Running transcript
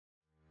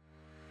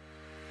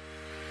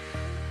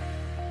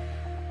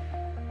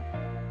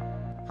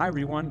Hi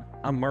everyone,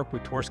 I'm Mark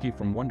Witorsky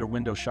from Wonder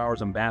Window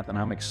Showers and Bath, and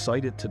I'm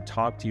excited to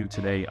talk to you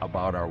today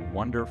about our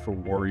Wonder for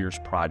Warriors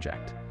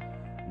project.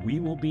 We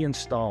will be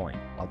installing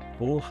a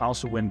full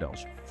house of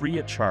windows free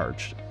of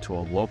charge to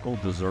a local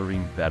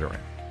deserving veteran.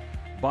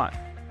 But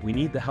we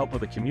need the help of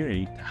the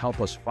community to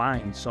help us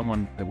find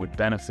someone that would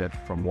benefit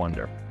from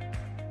Wonder.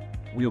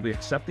 We will be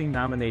accepting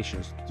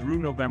nominations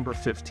through November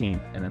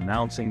 15th and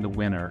announcing the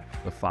winner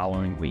the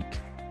following week.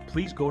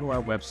 Please go to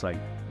our website,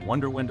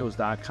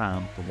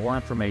 wonderwindows.com, for more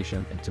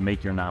information and to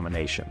make your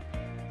nomination.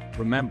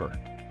 Remember,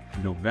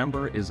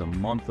 November is a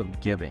month of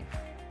giving.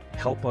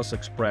 Help us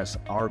express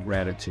our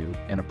gratitude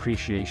and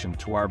appreciation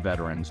to our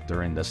veterans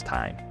during this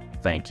time.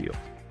 Thank you.